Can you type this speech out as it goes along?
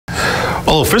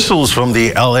Well, officials from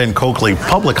the L.N. Coakley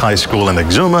Public High School in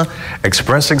Exuma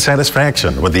expressing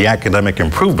satisfaction with the academic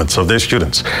improvements of their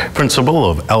students. Principal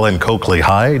of L.N. Coakley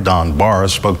High, Don Barr,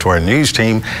 spoke to our news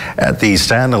team at the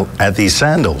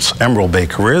Sandals Emerald Bay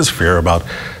Careers Fair about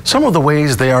some of the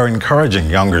ways they are encouraging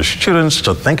younger students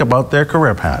to think about their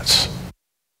career paths.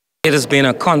 It has been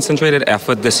a concentrated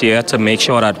effort this year to make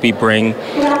sure that we bring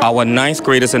our ninth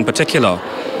graders in particular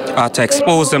to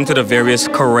expose them to the various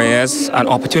careers and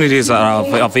opportunities that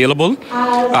are available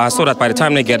so that by the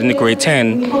time they get into grade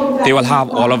 10, they will have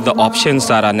all of the options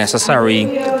that are necessary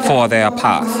for their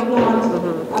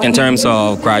path in terms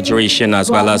of graduation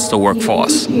as well as the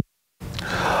workforce.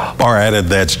 Barr added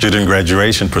that student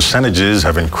graduation percentages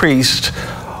have increased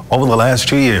over the last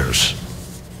 2 years.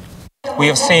 We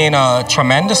have seen a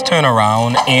tremendous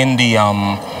turnaround in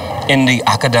the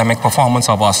academic performance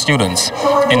of our students.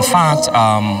 In fact,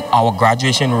 our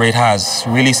graduation rate has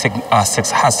really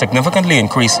significantly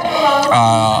increased.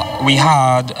 We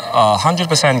had a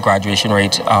 100% graduation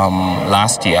rate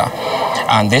last year,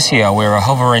 and this year we're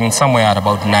hovering somewhere at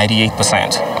about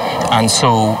 98%. And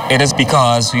so it is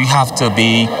because we have to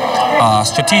be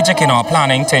strategic in our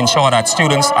planning to ensure that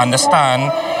students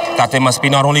understand that they must be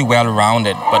not only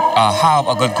well-rounded, but have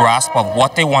a good grasp of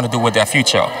what they want to do with their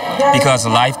future, because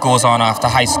life goes on after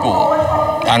high school.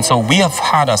 And so we have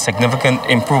had a significant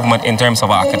improvement in terms of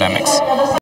our academics.